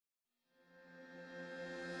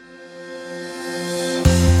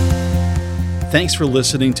Thanks for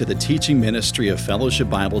listening to the teaching ministry of Fellowship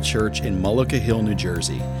Bible Church in Mullica Hill, New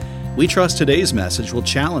Jersey. We trust today's message will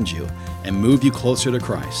challenge you and move you closer to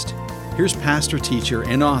Christ. Here's pastor, teacher,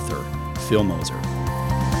 and author, Phil Moser.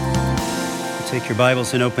 Take your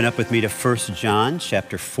Bibles and open up with me to 1 John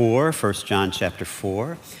chapter 4, 1 John chapter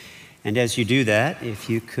 4. And as you do that, if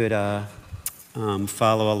you could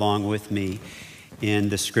follow along with me in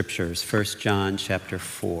the scriptures, 1 John chapter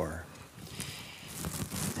 4.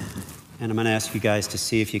 And I'm going to ask you guys to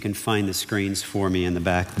see if you can find the screens for me in the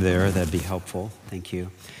back there. That'd be helpful. Thank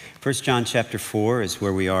you. 1 John chapter 4 is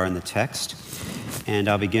where we are in the text. And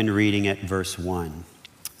I'll begin reading at verse 1.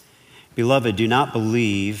 Beloved, do not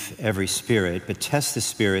believe every spirit, but test the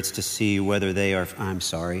spirits to see whether they are...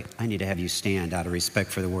 I need to have you stand out of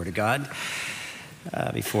respect for the Word of God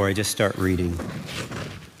before I just start reading.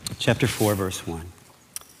 Chapter 4, verse 1.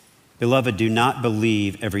 Beloved, do not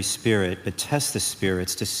believe every spirit, but test the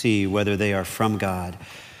spirits to see whether they are from God.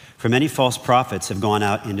 For many false prophets have gone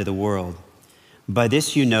out into the world. By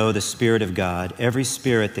this you know the Spirit of God. Every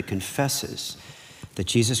spirit that confesses that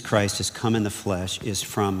Jesus Christ has come in the flesh is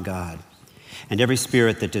from God. And every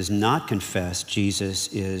spirit that does not confess Jesus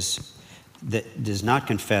is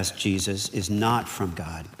not from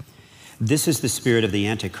God. This is the spirit of the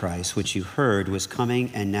Antichrist, which you heard was coming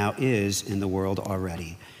and now is in the world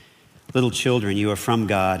already. Little children, you are from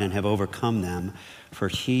God and have overcome them, for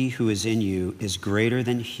he who is in you is greater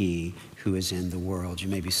than he who is in the world. You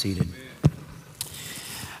may be seated.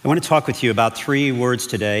 I want to talk with you about three words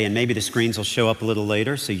today, and maybe the screens will show up a little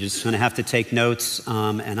later, so you're just going to have to take notes,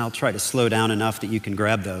 and I'll try to slow down enough that you can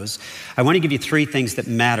grab those. I want to give you three things that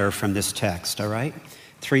matter from this text, all right?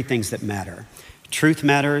 Three things that matter. Truth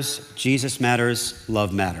matters, Jesus matters,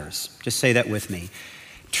 love matters. Just say that with me.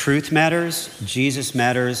 Truth matters, Jesus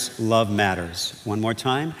matters, love matters. One more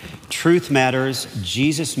time. Truth matters,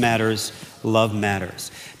 Jesus matters, love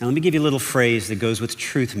matters. Now let me give you a little phrase that goes with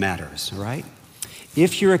truth matters, all right?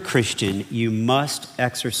 If you're a Christian, you must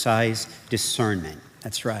exercise discernment.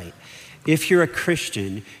 That's right. If you're a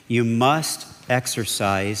Christian, you must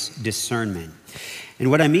exercise discernment. And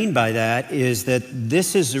what I mean by that is that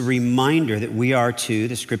this is a reminder that we are to,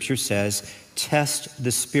 the scripture says, test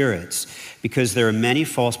the spirits, because there are many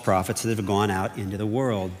false prophets that have gone out into the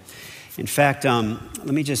world. In fact, let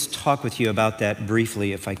me just talk with you about that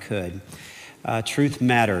briefly, if I could. Truth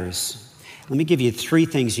matters. Let me give you three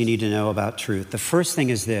things you need to know about truth. The first thing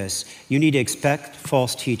is this: you need to expect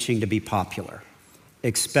false teaching to be popular.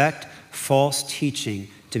 Expect false teaching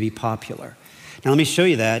to be popular. Now, let me show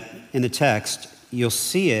you that in the text. You'll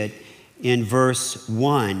see it in verse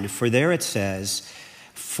 1. For there it says,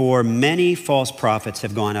 for many false prophets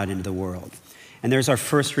have gone out into the world. And there's our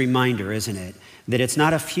first reminder, isn't it? That it's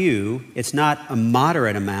not a few, it's not a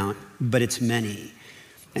moderate amount, but it's many.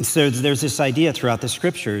 And so there's this idea throughout the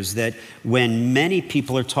scriptures that when many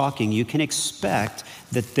people are talking, you can expect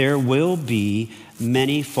that there will be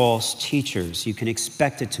many false teachers. You can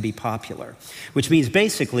expect it to be popular, which means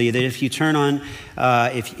basically that if you turn on,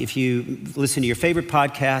 if you listen to your favorite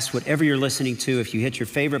podcast, whatever you're listening to, if you hit your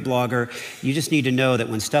favorite blogger, you just need to know that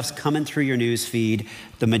when stuff's coming through your news feed,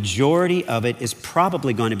 the majority of it is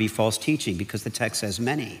probably going to be false teaching because the text says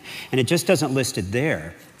many. And it just doesn't list it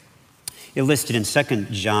there. It listed in 2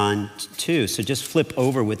 John 2. So just flip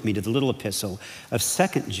over with me to the little epistle of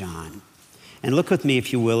 2 John. And look with me,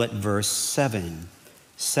 if you will, at verse 7.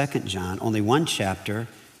 2 John, only one chapter,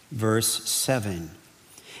 verse 7.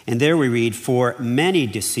 And there we read, for many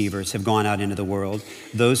deceivers have gone out into the world,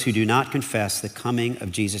 those who do not confess the coming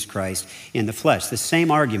of Jesus Christ in the flesh. The same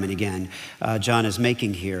argument again John is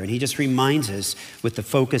making here. And he just reminds us with the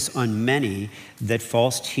focus on many that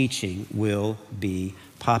false teaching will be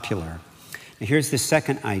popular. Now, here's the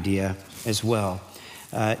second idea as well.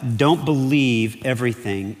 Don't believe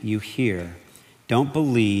everything you hear. Don't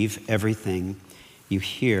believe everything you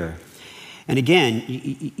hear. And again,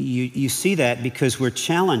 you see that because we're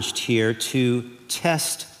challenged here to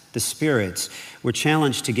test the spirits. We're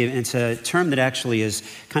challenged to give, it's a term that actually is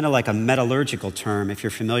kind of like a metallurgical term, if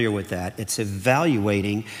you're familiar with that. It's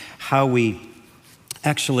evaluating how we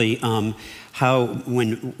actually, how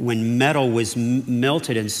when metal was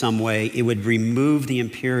melted in some way, it would remove the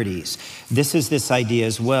impurities. This is this idea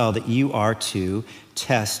as well that you are to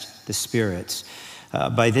test the spirits.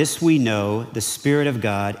 By this we know the Spirit of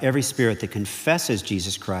God, every spirit that confesses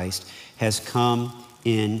Jesus Christ has come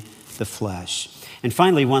in the flesh. And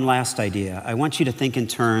finally, one last idea. I want you to think in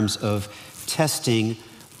terms of testing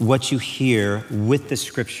what you hear with the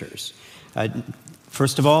scriptures.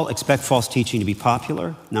 First of all, expect false teaching to be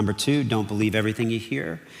popular. Number two, don't believe everything you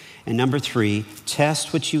hear. And number three,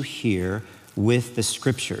 test what you hear with the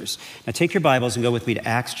scriptures. Now take your Bibles and go with me to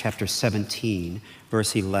Acts chapter 17,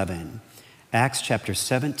 verse 11. Acts chapter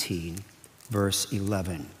 17, verse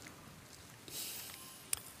 11.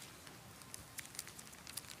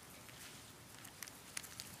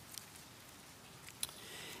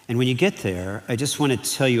 And when you get there, I just want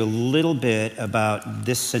to tell you a little bit about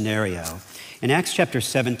this scenario. In Acts chapter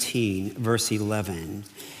 17, verse 11,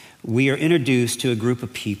 we are introduced to a group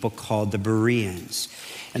of people called the Bereans.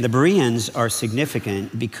 And the Bereans are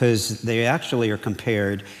significant because they actually are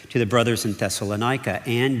compared to the brothers in Thessalonica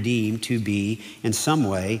and deemed to be, in some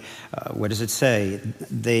way, what does it say?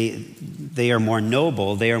 They are more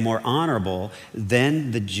noble, they are more honorable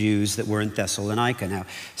than the Jews that were in Thessalonica. Now,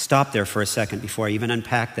 stop there for a second before I even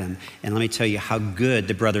unpack them, and let me tell you how good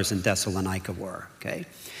the brothers in Thessalonica were, okay?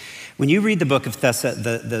 When you read the book of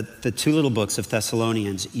the two little books of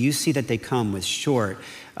Thessalonians, you see that they come with short,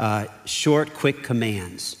 quick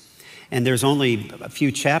commands. And there's only a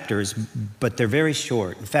few chapters, but they're very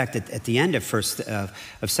short. In fact, at the end of First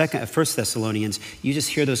Thessalonians, you just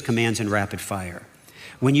hear those commands in rapid fire.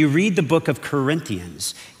 When you read the book of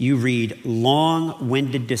Corinthians, you read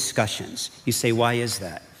long-winded discussions. You say, why is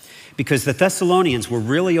that? Because the Thessalonians were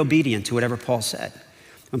really obedient to whatever Paul said.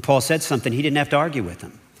 When Paul said something, he didn't have to argue with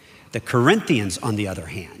them. The Corinthians, on the other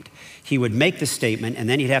hand, he would make the statement, and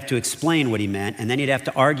then he'd have to explain what he meant, and then he'd have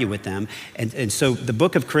to argue with them. And so the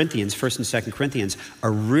book of Corinthians, 1st and 2nd Corinthians,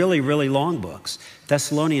 are really, really long books.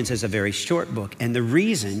 Thessalonians is a very short book, and the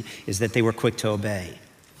reason is that they were quick to obey.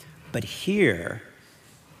 But here,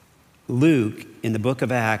 Luke, in the book of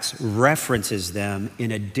Acts, references them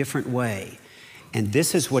in a different way. And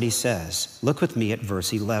this is what he says. Look with me at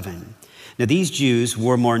verse 11. Now, these Jews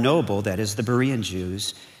were more noble, that is, the Berean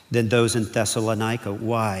Jews, than those in Thessalonica.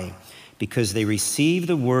 Why? Because they received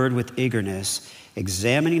the word with eagerness,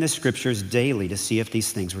 examining the scriptures daily to see if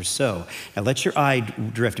these things were so. Now let your eye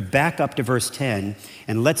drift back up to verse 10,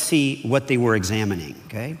 and let's see what they were examining,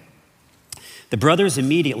 okay? The brothers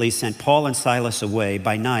immediately sent Paul and Silas away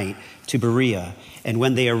by night to Berea, and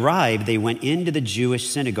when they arrived, they went into the Jewish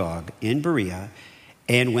synagogue in Berea,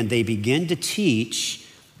 and when they began to teach,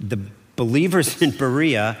 the believers in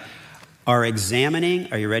Berea are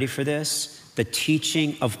examining, are you ready for this? The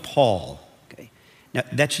teaching of Paul. Okay. Now,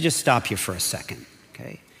 that should just stop you for a second.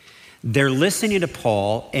 Okay. They're listening to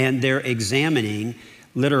Paul and they're examining,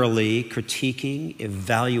 literally critiquing,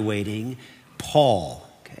 evaluating Paul.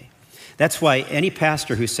 Okay. That's why any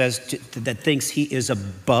pastor who says that thinks he is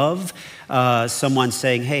above someone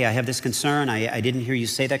saying, hey, I have this concern, I didn't hear you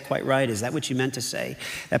say that quite right, is that what you meant to say?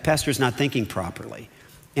 That pastor is not thinking properly.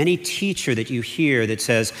 Any teacher that you hear that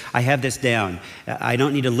says, I have this down, I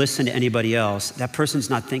don't need to listen to anybody else, that person's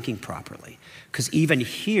not thinking properly. Because even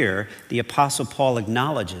here, the Apostle Paul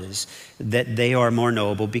acknowledges that they are more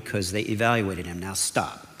noble because they evaluated him. Now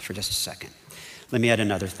stop for just a second. Let me add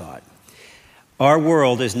another thought. Our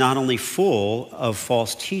world is not only full of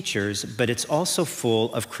false teachers, but it's also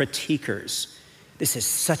full of critiquers. This is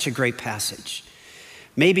such a great passage.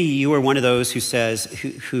 Maybe you are one of those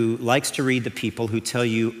who likes to read the people who tell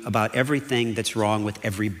you about everything that's wrong with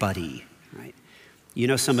everybody, right? You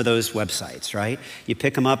know some of those websites, right? You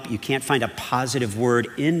pick them up, you can't find a positive word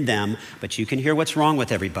in them, but you can hear what's wrong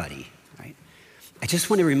with everybody, right? I just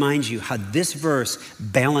want to remind you how this verse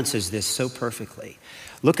balances this so perfectly.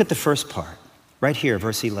 Look at the first part, right here,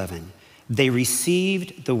 verse 11. They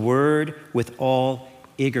received the word with all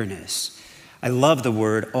eagerness. I love the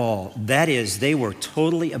word all. That is, they were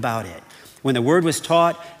totally about it. When the word was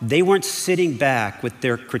taught, they weren't sitting back with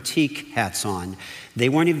their critique hats on. They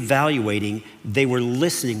weren't evaluating. They were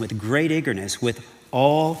listening with great eagerness, with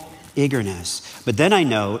all eagerness. But then I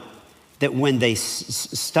note that when they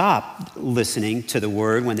stopped listening to the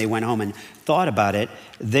word, when they went home and thought about it,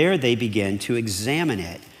 there they began to examine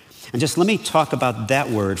it. And just let me talk about that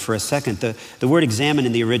word for a second. The word examine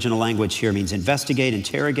in the original language here means investigate,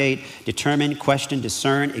 interrogate, determine, question,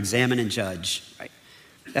 discern, examine, and judge. Right?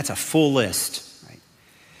 That's a full list. Right?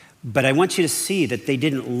 But I want you to see that they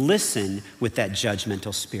didn't listen with that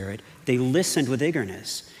judgmental spirit. They listened with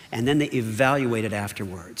eagerness, and then they evaluated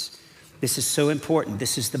afterwards. This is so important.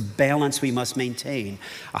 This is the balance we must maintain.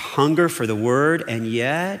 A hunger for the word, and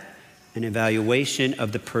yet an evaluation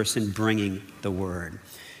of the person bringing the word.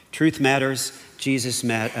 Truth matters.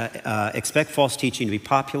 Expect false teaching to be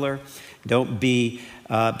popular. Don't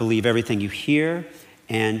believe everything you hear,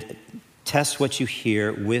 and test what you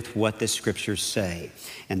hear with what the scriptures say.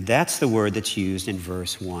 And that's the word that's used in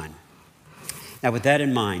verse 1. Now, with that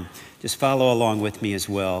in mind, just follow along with me as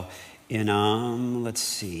well. In, let's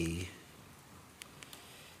see.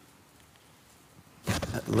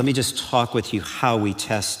 Let me just talk with you how we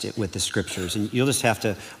test it with the scriptures. And you'll just have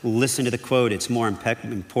to listen to the quote. It's more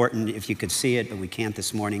important if you could see it, but we can't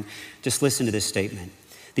this morning. Just listen to this statement.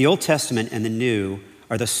 The Old Testament and the New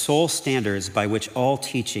are the sole standards by which all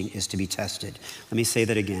teaching is to be tested. Let me say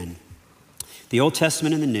that again. The Old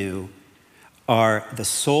Testament and the New are the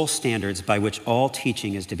sole standards by which all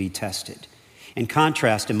teaching is to be tested. In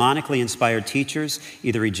contrast, demonically inspired teachers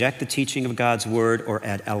either reject the teaching of God's word or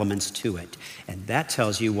add elements to it. And that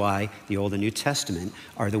tells you why the Old and New Testament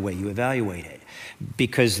are the way you evaluate it.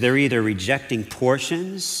 Because they're either rejecting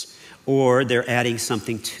portions or they're adding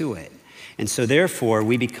something to it. And so therefore,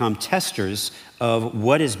 we become testers of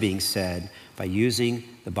what is being said by using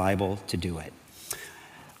the Bible to do it.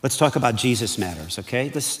 Let's talk about Jesus matters, okay?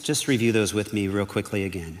 Let's just review those with me real quickly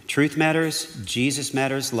again. Truth matters, Jesus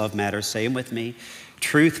matters, love matters. Say them with me.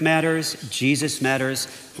 Truth matters, Jesus matters,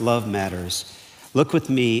 love matters. Look with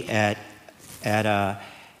me at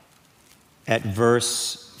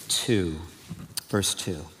verse 2. Verse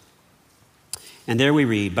 2. And there we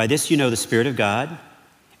read, by this you know the Spirit of God.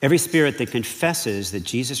 Every spirit that confesses that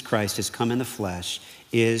Jesus Christ has come in the flesh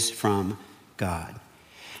is from God.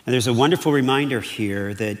 And there's a wonderful reminder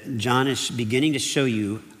here that John is beginning to show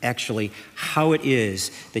you actually how it is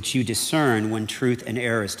that you discern when truth and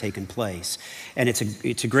error has taken place. And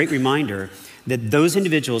it's a great reminder that those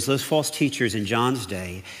individuals, those false teachers in John's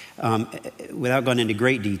day, without going into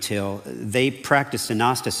great detail, they practiced a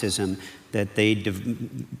Gnosticism that they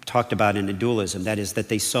talked about in a dualism. That is, that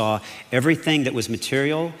they saw everything that was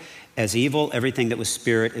material as evil, everything that was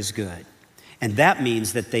spirit as good. And that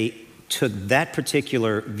means that they took that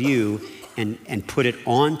particular view and put it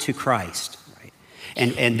onto Christ. Right?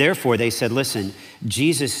 And therefore they said, listen,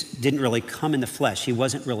 Jesus didn't really come in the flesh. He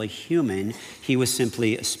wasn't really human. He was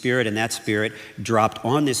simply a spirit, and that spirit dropped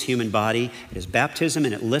on this human body at his baptism,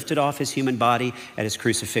 and it lifted off his human body at his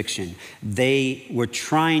crucifixion. They were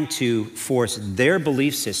trying to force their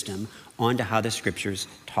belief system onto how the scriptures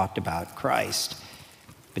talked about Christ.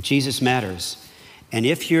 But Jesus matters. And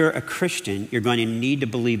if you're a Christian, you're going to need to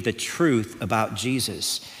believe the truth about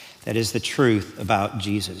Jesus. That is the truth about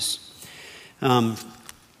Jesus. How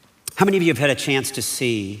many of you have had a chance to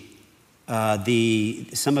see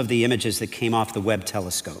some of the images that came off the Webb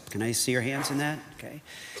telescope? Can I see your hands in that? Okay.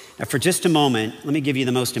 Now, for just a moment, let me give you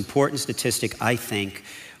the most important statistic, I think,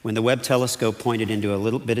 when the Webb telescope pointed into a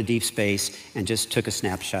little bit of deep space and just took a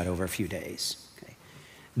snapshot over a few days. Okay.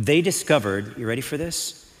 They discovered, you ready for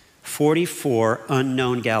this? 44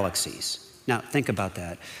 unknown galaxies. Now, think about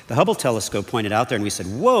that. The Hubble telescope pointed out there and we said,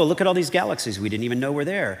 whoa, look at all these galaxies we didn't even know were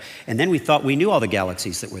there. And then we thought we knew all the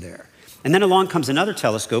galaxies that were there. And then along comes another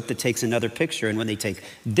telescope that takes another picture, and when they take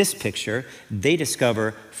this picture, they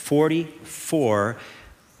discover 44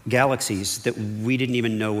 galaxies that we didn't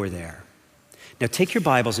even know were there. Now, take your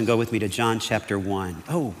Bibles and go with me to John chapter 1.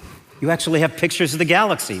 Oh, you actually have pictures of the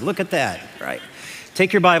galaxy. Look at that, right?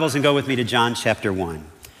 Take your Bibles and go with me to John chapter 1.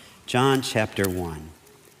 John chapter 1.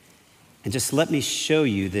 And just let me show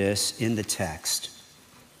you this in the text.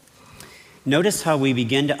 Notice how we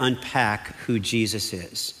begin to unpack who Jesus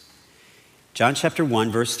is. John chapter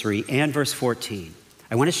 1, verse 3 and verse 14.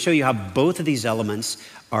 I want to show you how both of these elements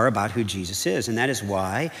are about who Jesus is. And that is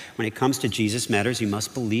why, when it comes to Jesus matters, you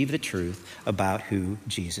must believe the truth about who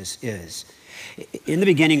Jesus is. In the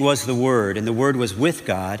beginning was the Word, and the Word was with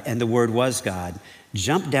God, and the Word was God.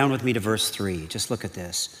 Jump down with me to verse 3. Just look at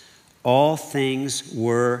this. All things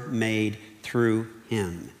were made through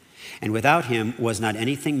him, and without him was not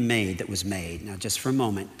anything made that was made. Now, just for a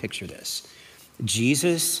moment, picture this.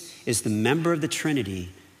 Jesus is the member of the Trinity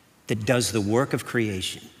that does the work of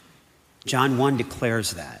creation. John 1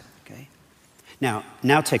 declares that, okay? Now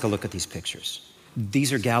take a look at these pictures.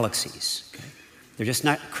 These are galaxies, okay? They're just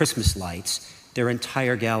not Christmas lights. They're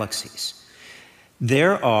entire galaxies.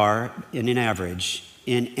 There are, in an average,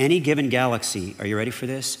 in any given galaxy, are you ready for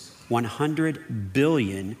this? 100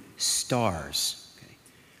 billion stars. Okay.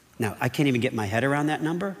 Now, I can't even get my head around that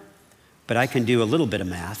number, but I can do a little bit of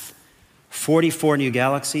math. 44 new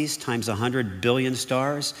galaxies times 100 billion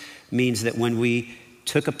stars means that when we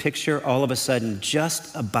took a picture, all of a sudden,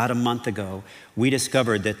 just about a month ago, we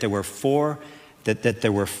discovered that there were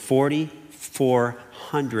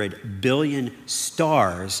 4,400 billion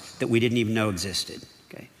stars that we didn't even know existed.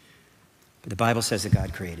 Okay? But the Bible says that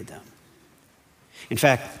God created them. In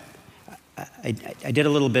fact, I did a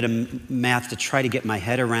little bit of math to try to get my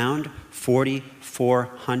head around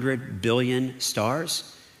 4,400 billion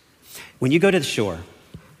stars. When you go to the shore,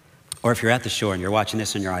 or if you're at the shore and you're watching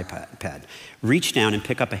this on your iPad, reach down and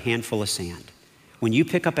pick up a handful of sand. When you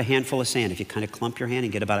pick up a handful of sand, if you kind of clump your hand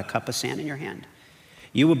and get about a cup of sand in your hand,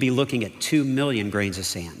 you will be looking at 2 million grains of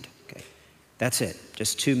sand. Okay, that's it,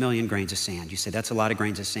 just 2 million grains of sand. You say, that's a lot of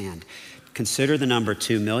grains of sand. Consider the number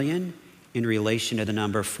 2 million in relation to the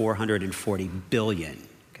number 440 billion.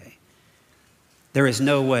 Okay, there is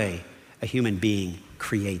no way a human being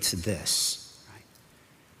creates this, right?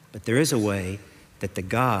 But there is a way that the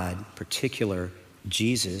God, particular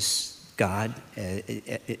Jesus, God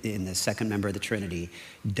in the second member of the Trinity,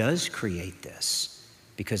 does create this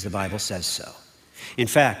because the Bible says so. In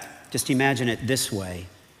fact, just imagine it this way,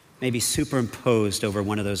 maybe superimposed over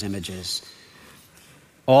one of those images.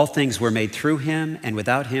 All things were made through him, and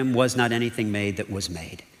without him was not anything made that was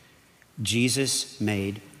made. Jesus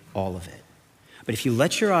made all of it. But if you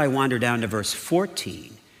let your eye wander down to verse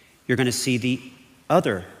 14, you're going to see the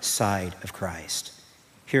other side of Christ.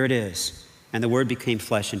 Here it is. And the Word became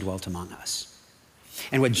flesh and dwelt among us.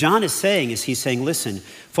 And what John is saying is he's saying, listen,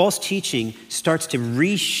 false teaching starts to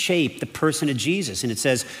reshape the person of Jesus. And it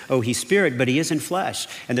says, oh, he's spirit, but he isn't flesh.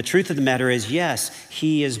 And the truth of the matter is, yes,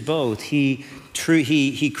 he is both. He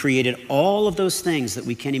created all of those things that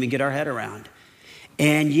we can't even get our head around.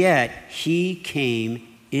 And yet he came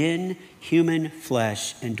in human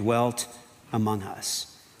flesh and dwelt among us.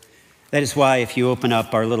 That is why if you open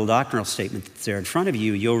up our little doctrinal statement that's there in front of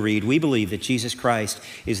you, you'll read, we believe that Jesus Christ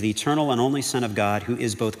is the eternal and only Son of God who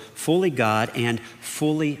is both fully God and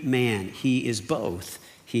fully man. He is both.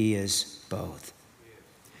 He is both.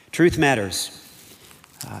 Truth matters.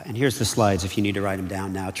 And here's the slides if you need to write them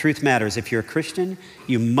down now. Truth matters. If you're a Christian,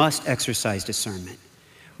 you must exercise discernment.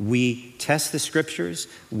 We test the scriptures,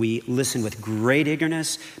 we listen with great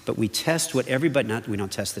eagerness, but we test what everybody, we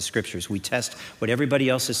don't test the scriptures, we test what everybody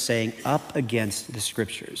else is saying up against the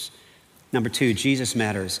scriptures. Number 2, Jesus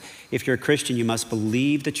matters. If you're a Christian, you must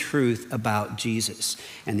believe the truth about Jesus.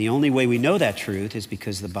 And the only way we know that truth is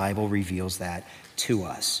because the Bible reveals that to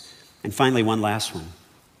us. And finally, one last one.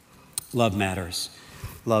 Love matters.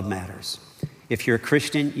 Love matters. If you're a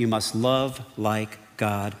Christian, you must love like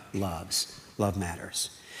God loves. Love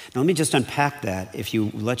matters. Now, let me just unpack that if you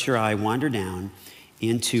let your eye wander down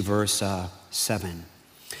into verse 7.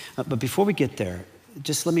 But before we get there,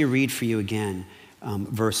 just let me read for you again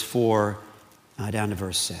verse 4 down to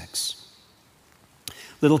verse 6.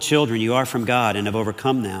 Little children, you are from God and have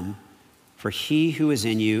overcome them, for he who is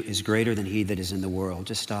in you is greater than he that is in the world.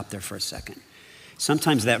 Just stop there for a second.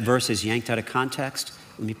 Sometimes that verse is yanked out of context.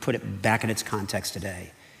 Let me put it back in its context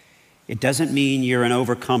today. It doesn't mean you're an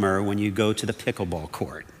overcomer when you go to the pickleball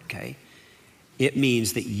court, okay? It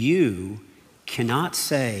means that you cannot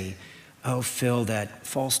say, oh, Phil, that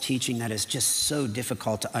false teaching, that is just so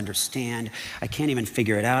difficult to understand. I can't even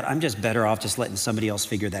figure it out. I'm just better off just letting somebody else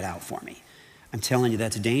figure that out for me. I'm telling you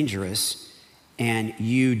that's dangerous, and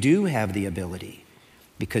you do have the ability,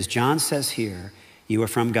 because John says here, you are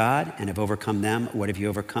from God and have overcome them. What have you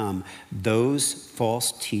overcome? Those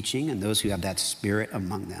false teaching and those who have that spirit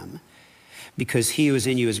among them. Because he who is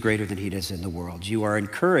in you is greater than he that is in the world. You are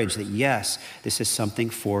encouraged that, yes, this is something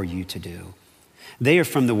for you to do. They are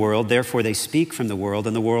from the world, therefore they speak from the world,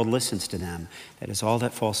 and the world listens to them. That is all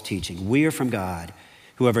that false teaching. We are from God.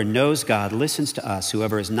 Whoever knows God listens to us.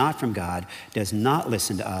 Whoever is not from God does not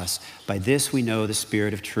listen to us. By this we know the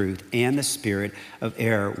spirit of truth and the spirit of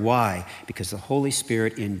error. Why? Because the Holy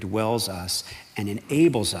Spirit indwells us and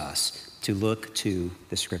enables us to look to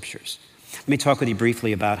the scriptures. Let me talk with you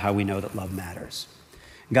briefly about how we know that love matters.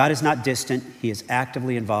 God is not distant. He is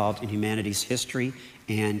actively involved in humanity's history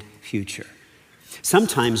and future.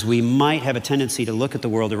 Sometimes we might have a tendency to look at the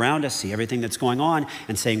world around us, see everything that's going on,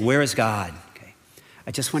 and saying, where is God? Okay.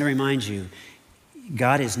 I just want to remind you,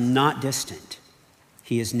 God is not distant.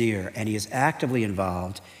 He is near, and he is actively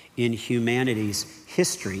involved in humanity's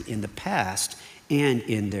history in the past and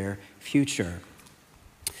in their future.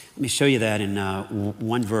 Let me show you that in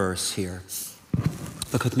one verse here.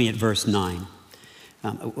 Look with me at verse 9.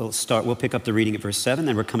 We'll pick up the reading at verse 7,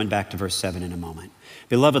 then we're coming back to verse 7 in a moment.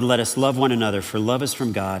 Beloved, let us love one another, for love is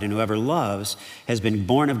from God, and whoever loves has been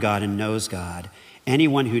born of God and knows God.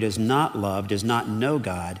 Anyone who does not love does not know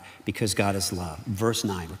God, because God is love. Verse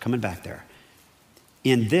 9, we're coming back there.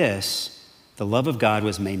 In this, the love of God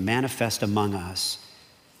was made manifest among us,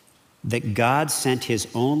 that God sent his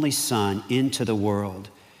only Son into the world,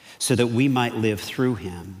 so that we might live through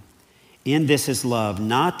him. In this is love,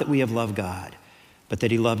 not that we have loved God, but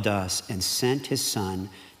that he loved us and sent his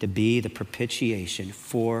Son to be the propitiation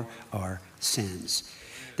for our sins.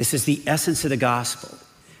 This is the essence of the gospel.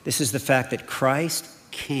 This is the fact that Christ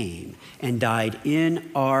came and died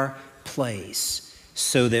in our place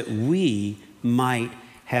so that we might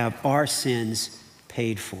have our sins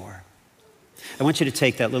paid for. I want you to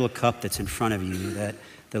take that little cup that's in front of you, that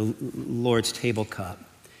the Lord's table cup.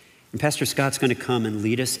 And Pastor Scott's going to come and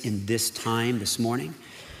lead us in this time this morning.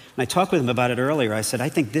 And I talked with him about it earlier. I said, I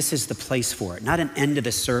think this is the place for it, not an end of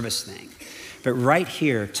the service thing, but right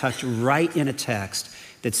here, tucked right in a text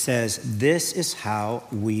that says, this is how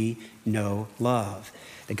we know love.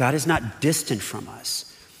 That God is not distant from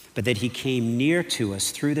us, but that he came near to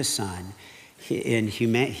us through the Son. He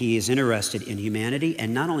is interested in humanity,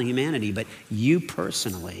 and not only humanity, but you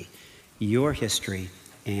personally, your history,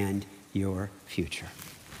 and your future.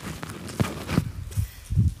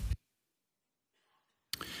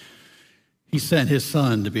 He sent his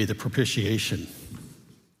Son to be the propitiation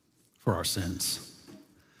for our sins.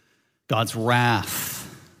 God's wrath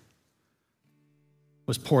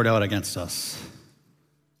was poured out against us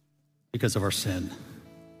because of our sin.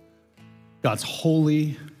 God's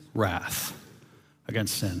holy wrath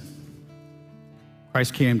against sin.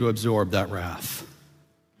 Christ came to absorb that wrath,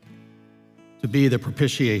 to be the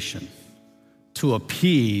propitiation, to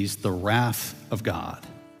appease the wrath of God.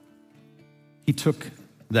 He took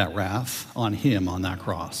that wrath on him on that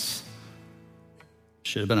cross.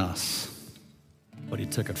 Should have been us, but he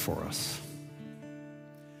took it for us.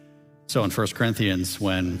 So in 1 Corinthians,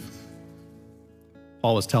 when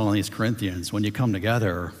Paul was telling these Corinthians, when you come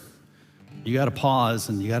together, you got to pause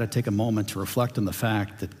and you got to take a moment to reflect on the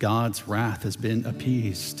fact that God's wrath has been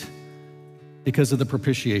appeased because of the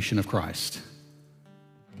propitiation of Christ,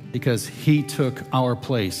 because he took our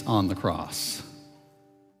place on the cross,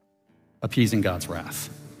 appeasing God's wrath.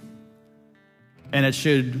 And it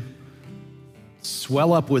should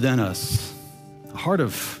swell up within us a heart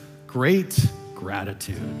of great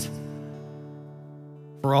gratitude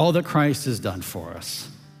for all that Christ has done for us.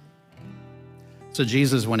 So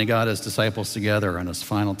Jesus, when he got his disciples together on his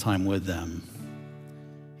final time with them,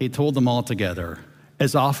 he told them all together,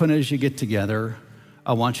 as often as you get together,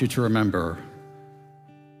 I want you to remember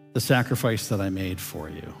the sacrifice that I made for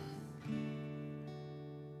you.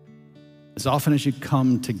 As often as you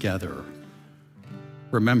come together,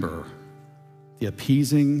 remember the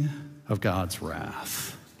appeasing of God's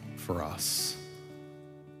wrath for us.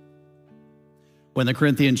 When the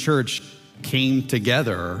Corinthian church came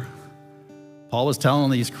together, Paul was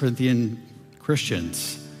telling these Corinthian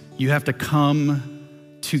Christians, you have to come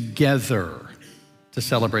together to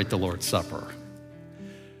celebrate the Lord's Supper.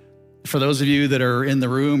 For those of you that are in the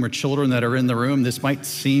room or children that are in the room, this might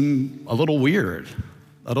seem a little weird,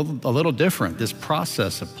 a little different, this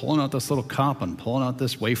process of pulling out this little cup and pulling out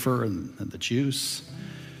this wafer and the juice.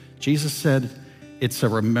 Jesus said it's a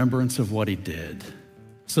remembrance of what he did,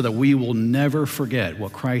 so that we will never forget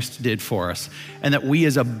what Christ did for us, and that we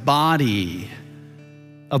as a body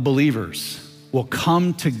of believers will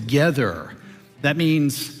come together. That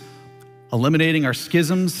means eliminating our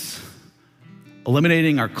schisms,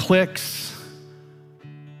 eliminating our cliques,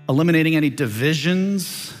 eliminating any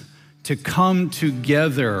divisions, to come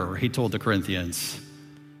together, he told the Corinthians,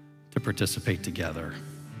 to participate together.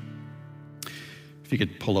 If you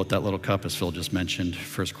could pull out that little cup, as Phil just mentioned,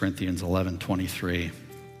 1 Corinthians 11:23.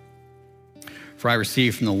 For I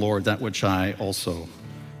received from the Lord that which I also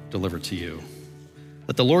delivered to you,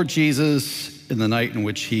 that the Lord Jesus, in the night in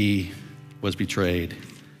which he was betrayed,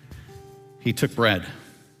 he took bread,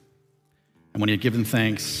 and when he had given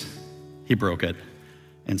thanks, he broke it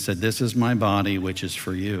and said, this is my body, which is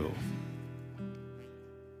for you.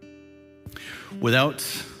 Without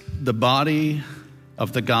the body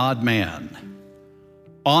of the God-man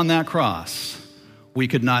on that cross, we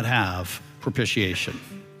could not have propitiation,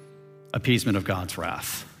 appeasement of God's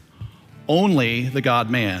wrath. Only the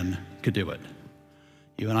God-man could do it.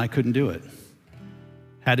 You and I couldn't do it. It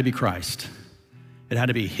had to be Christ. It had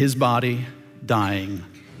to be his body dying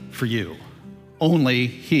for you. Only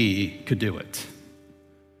he could do it.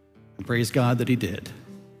 And praise God that he did.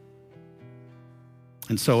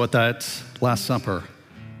 And so at that Last Supper,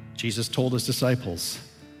 Jesus told his disciples,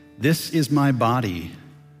 this is my body,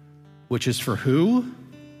 which is for who?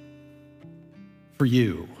 For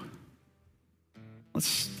you.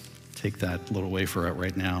 Let's take that little wafer out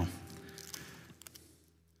right now.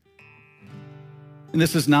 And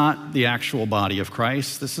this is not the actual body of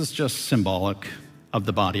Christ. This is just symbolic of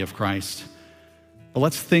the body of Christ. But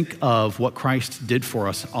let's think of what Christ did for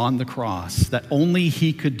us on the cross that only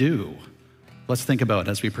he could do. Let's think about it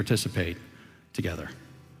as we participate together.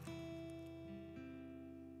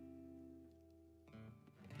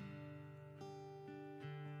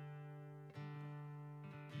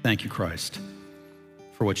 Thank you, Christ,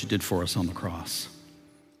 for what you did for us on the cross.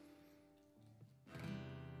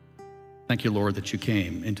 Thank you, Lord, that you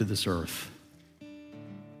came into this earth,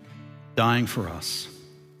 dying for us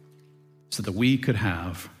so that we could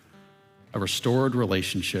have a restored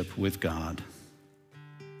relationship with God.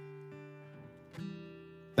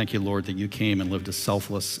 Thank you, Lord, that you came and lived a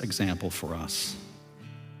selfless example for us,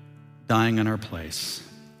 dying in our place.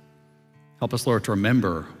 Help us, Lord, to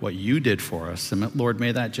remember what you did for us. And Lord,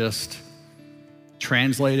 may that just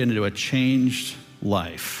translate into a changed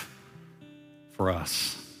life for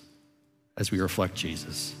us as we reflect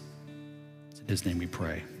Jesus. It's in his name we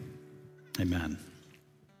pray. Amen.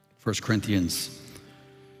 1 Corinthians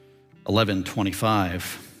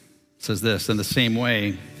 11:25 says this, "In the same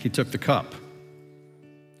way, he took the cup,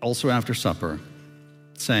 also after supper,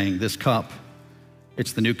 saying, 'This cup,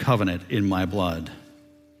 it's the new covenant in my blood.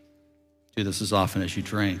 Do this as often as you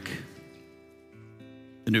drink.'"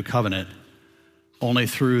 The new covenant, only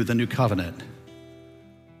through the new covenant,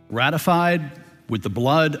 ratified with the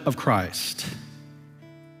blood of Christ.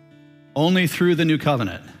 Only through the new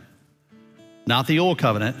covenant, not the old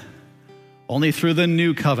covenant, only through the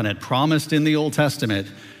new covenant promised in the Old Testament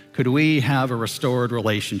could we have a restored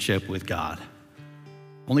relationship with God.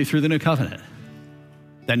 Only through the new covenant.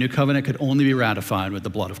 That new covenant could only be ratified with the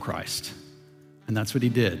blood of Christ. And that's what he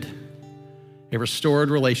did. A restored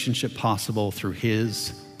relationship possible through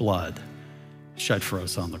his blood shed for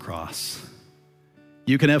us on the cross.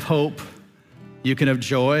 You can have hope, you can have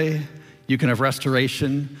joy, you can have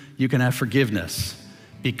restoration, you can have forgiveness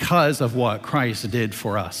because of what Christ did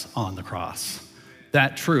for us on the cross.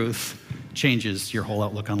 That truth changes your whole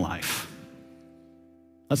outlook on life.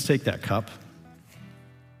 Let's take that cup.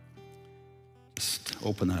 Just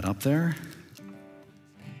open that up there.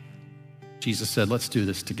 Jesus said, let's do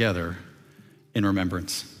this together in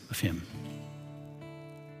remembrance of him.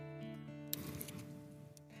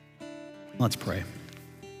 Let's pray.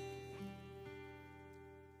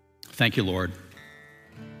 Thank you, Lord,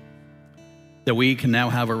 that we can now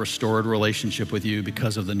have a restored relationship with you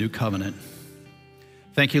because of the new covenant.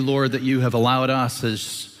 Thank you, Lord, that you have allowed us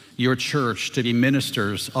as your church to be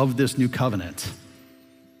ministers of this new covenant.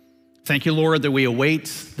 Thank you, Lord, that we await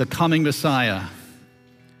the coming Messiah,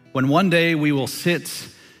 when one day we will sit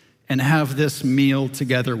and have this meal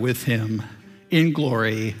together with him in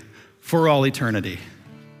glory for all eternity.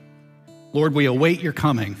 Lord, we await your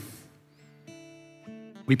coming.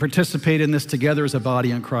 We participate in this together as a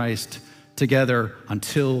body in Christ, together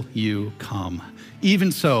until you come.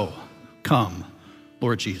 Even so, come,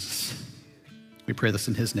 Lord Jesus. We pray this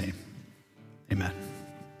in his name. Amen.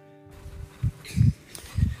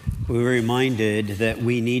 We were reminded that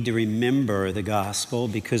we need to remember the gospel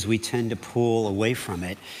because we tend to pull away from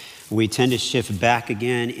it. We tend to shift back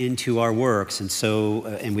again into our works,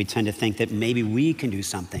 and we tend to think that maybe we can do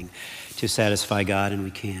something to satisfy God, and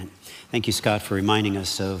we can't. Thank you, Scott, for reminding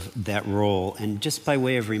us of that role. And just by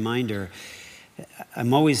way of reminder,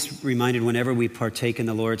 I'm always reminded whenever we partake in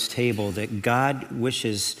the Lord's table that God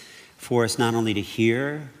wishes for us not only to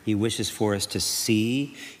hear, he wishes for us to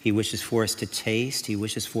see, he wishes for us to taste, he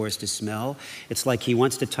wishes for us to smell. It's like he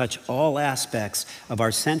wants to touch all aspects of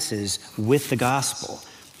our senses with the gospel,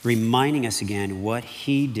 reminding us again what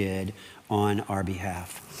he did on our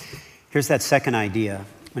behalf. Here's that second idea.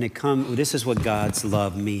 This is what God's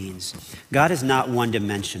love means. God is not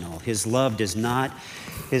one-dimensional. His love does not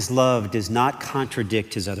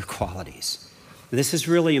contradict his other qualities. This is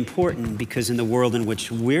really important because in the world in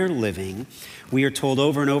which we're living, we are told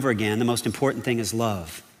over and over again, the most important thing is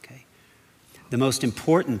love. Okay? The most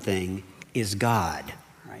important thing is God,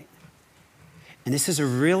 right? And this is a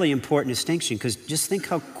really important distinction because just think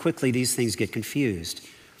how quickly these things get confused.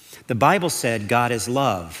 The Bible said God is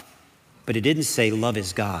love, but it didn't say love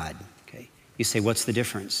is God. Okay? You say, what's the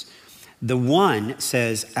difference? The one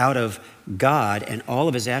says out of God and all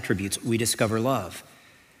of his attributes, we discover love.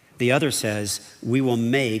 The other says we will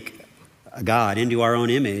make God into our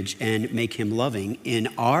own image and make him loving in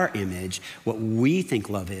our image, what we think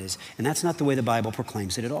love is. And that's not the way the Bible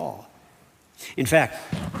proclaims it at all. In fact,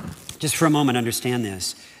 just for a moment, understand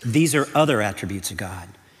this. These are other attributes of God.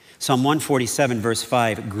 Psalm 147, verse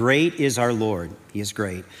 5, great is our Lord, he is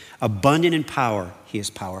great. Abundant in power, he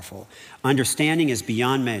is powerful. Understanding is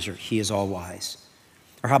beyond measure, he is all wise.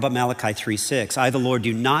 Or how about Malachi 3:6? I, the Lord,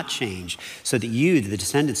 do not change, so that you, the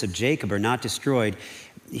descendants of Jacob, are not destroyed.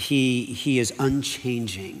 He is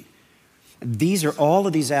unchanging. These are all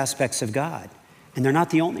of these aspects of God, and they're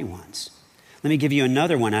not the only ones. Let me give you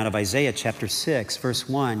another one out of Isaiah chapter 6, verse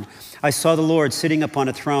 1. I saw the Lord sitting upon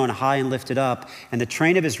a throne, high and lifted up, and the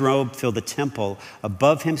train of his robe filled the temple.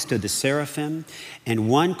 Above him stood the seraphim, and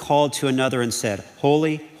one called to another and said,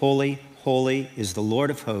 holy, holy, holy is the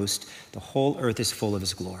Lord of hosts. The whole earth is full of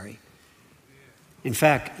his glory. In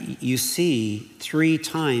fact, you see 3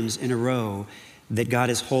 times in a row that God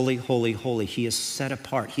is holy, holy, holy. He is set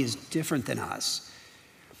apart. He is different than us.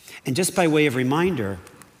 And just by way of reminder,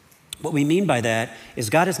 what we mean by that is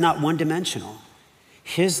God is not one-dimensional.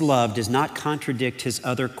 His love does not contradict his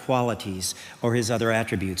other qualities or his other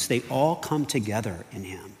attributes. They all come together in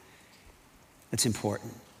him. That's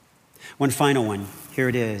important. One final one, here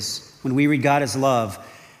it is. When we read God as love,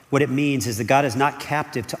 what it means is that God is not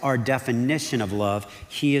captive to our definition of love.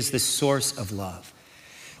 He is the source of love.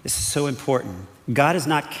 This is so important. God is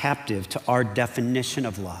not captive to our definition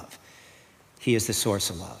of love. He is the source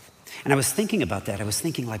of love. And I was thinking about that. I was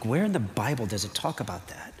thinking, like, where in the Bible does it talk about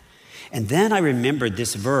that? And then I remembered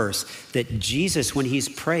this verse that Jesus, when he's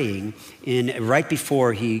praying, right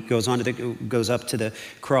before he goes up to the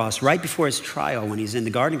cross, right before his trial, when he's in the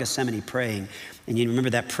Garden of Gethsemane praying, and you remember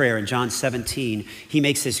that prayer in John 17, he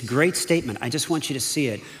makes this great statement. I just want you to see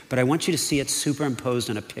it, but I want you to see it superimposed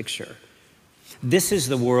on a picture. This is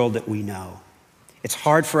the world that we know. It's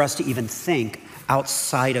hard for us to even think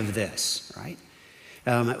outside of this, right?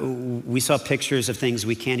 We saw pictures of things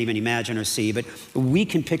we can't even imagine or see, but we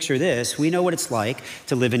can picture this. We know what it's like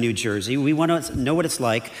to live in New Jersey. We want to know what it's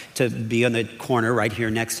like to be on the corner right here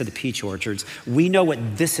next to the peach orchards. We know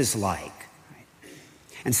what this is like. Right?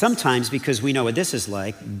 And sometimes, because we know what this is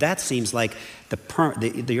like, that seems like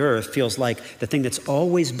the earth feels like the thing that's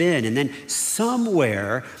always been. And then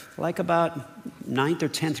somewhere, like about 9th or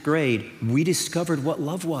 10th grade, we discovered what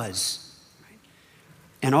love was.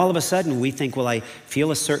 And all of a sudden we think, well, I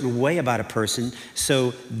feel a certain way about a person,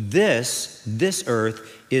 so this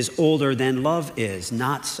earth is older than love is.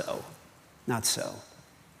 Not so. Not so.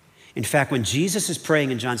 In fact, when Jesus is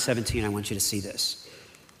praying in John 17, I want you to see this.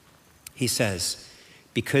 He says,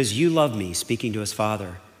 because you love me, speaking to his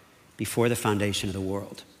Father, before the foundation of the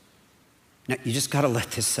world. Now, you just got to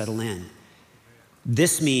let this settle in.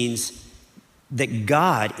 This means that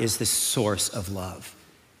God is the source of love.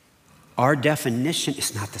 Our definition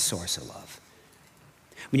is not the source of love.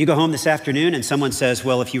 When you go home this afternoon and someone says,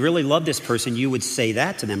 well, if you really love this person, you would say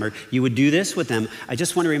that to them or you would do this with them. I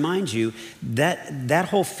just want to remind you that that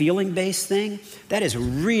whole feeling-based thing, that is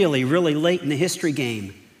really, really late in the history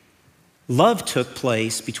game. Love took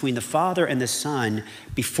place between the Father and the Son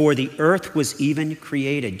before the earth was even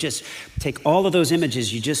created. Just take all of those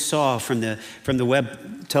images you just saw from the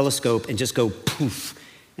Webb telescope and just go poof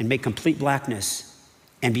and make complete blackness.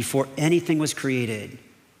 And before anything was created,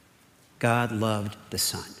 God loved the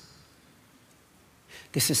Son.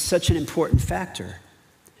 This is such an important factor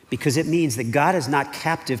because it means that God is not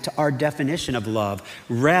captive to our definition of love.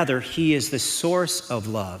 Rather, he is the source of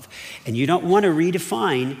love. And you don't want to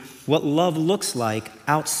redefine what love looks like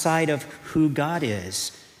outside of who God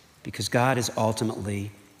is because God is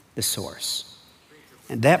ultimately the source.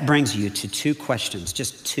 And that brings you to two questions,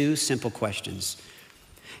 just two simple questions.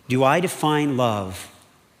 Do I define love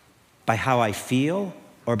by how I feel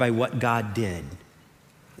or by what God did?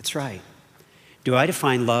 That's right. Do I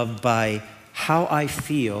define love by how I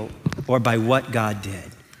feel or by what God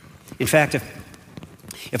did? In fact,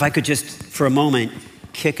 if I could just for a moment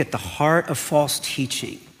kick at the heart of false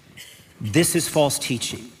teaching, this is false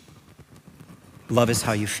teaching. Love is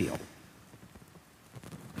how you feel.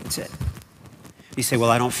 That's it. You say, well,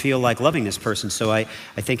 I don't feel like loving this person, so I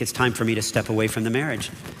think it's time for me to step away from the marriage.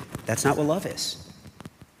 That's not what love is.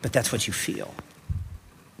 But that's what you feel.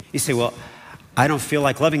 You say, well, I don't feel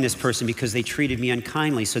like loving this person because they treated me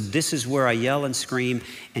unkindly, so this is where I yell and scream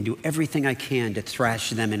and do everything I can to thrash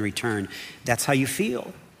them in return. That's how you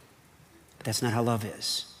feel. But that's not how love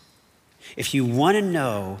is. If you want to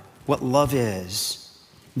know what love is,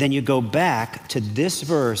 then you go back to this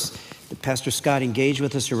verse that Pastor Scott engaged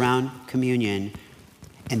with us around communion,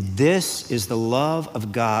 and this is the love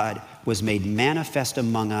of God was made manifest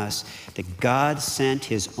among us, that God sent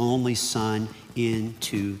his only Son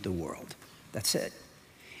into the world. That's it.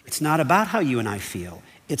 It's not about how you and I feel.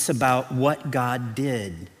 It's about what God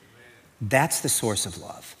did. That's the source of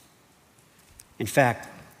love. In fact,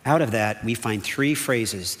 out of that, we find three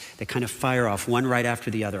phrases that kind of fire off one right after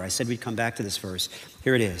the other. I said we'd come back to this verse.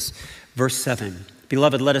 Here it is. Verse 7,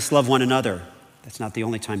 beloved, let us love one another. That's not the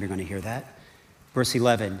only time you're going to hear that. Verse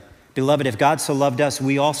 11, beloved, if God so loved us,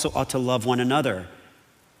 we also ought to love one another.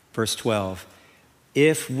 Verse 12,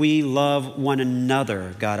 if we love one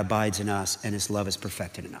another, God abides in us and his love is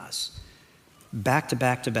perfected in us. Back to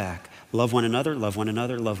back to back. Love one another, love one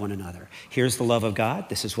another, love one another. Here's the love of God.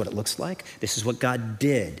 This is what it looks like. This is what God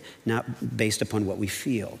did, not based upon what we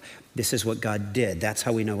feel. This is what God did. That's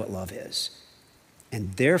how we know what love is.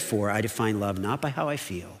 And therefore, I define love not by how I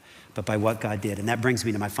feel, but by what God did. And that brings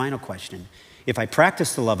me to my final question. If I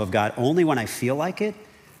practice the love of God only when I feel like it,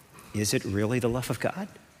 is it really the love of God?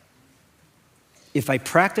 if I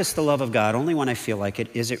practice the love of God only when I feel like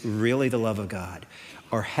it, is it really the love of God?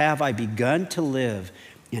 Or have I begun to live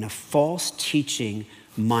in a false teaching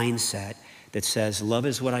mindset that says love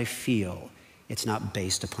is what I feel, it's not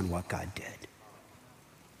based upon what God did?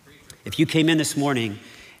 If you came in this morning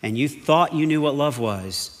and you thought you knew what love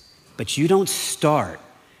was, but you don't start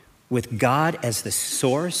with God as the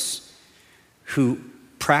source who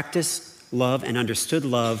practiced love and understood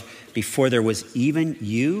love before there was even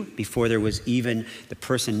you, before there was even the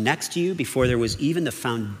person next to you, before there was even the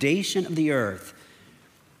foundation of the earth,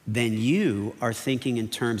 then you are thinking in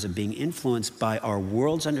terms of being influenced by our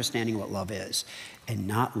world's understanding of what love is, and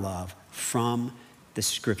not love from the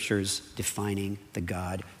scriptures defining the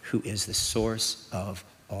God who is the source of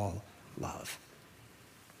all love.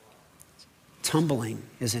 Tumbling,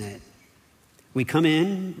 isn't it? We come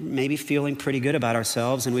in maybe feeling pretty good about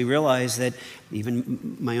ourselves, and we realize that,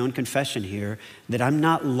 even my own confession here, that I'm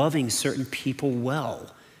not loving certain people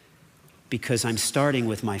well because I'm starting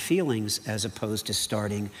with my feelings as opposed to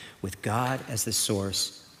starting with God as the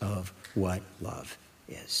source of what love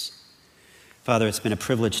is. Father, it's been a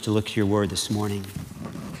privilege to look to your word this morning,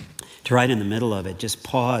 to right in the middle of it, just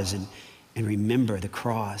pause and remember the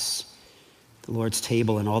cross, the Lord's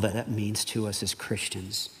table, and all that that means to us as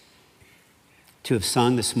Christians. To have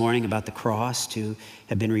sung this morning about the cross, to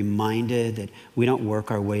have been reminded that we don't work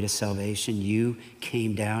our way to salvation. You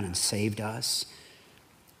came down and saved us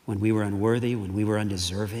when we were unworthy, when we were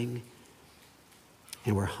undeserving,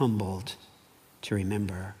 and we're humbled to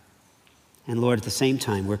remember. And Lord, at the same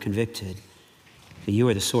time, we're convicted that you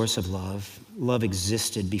are the source of love. Love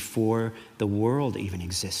existed before the world even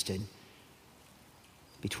existed,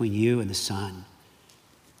 between you and the Son.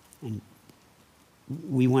 And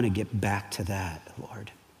we want to get back to that,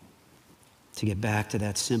 Lord, to get back to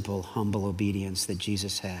that simple, humble obedience that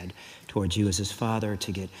Jesus had towards you as his Father,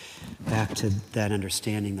 to get back to that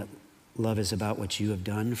understanding that love is about what you have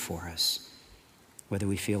done for us, whether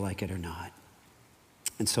we feel like it or not.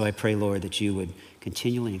 And so I pray, Lord, that you would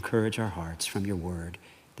continually encourage our hearts from your word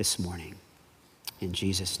this morning. In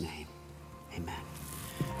Jesus' name, amen.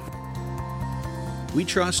 We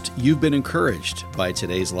trust you've been encouraged by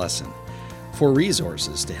today's lesson. For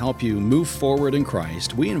resources to help you move forward in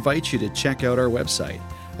Christ, we invite you to check out our website,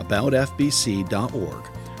 aboutfbc.org,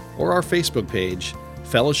 or our Facebook page,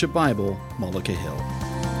 Fellowship Bible, Mullica Hill.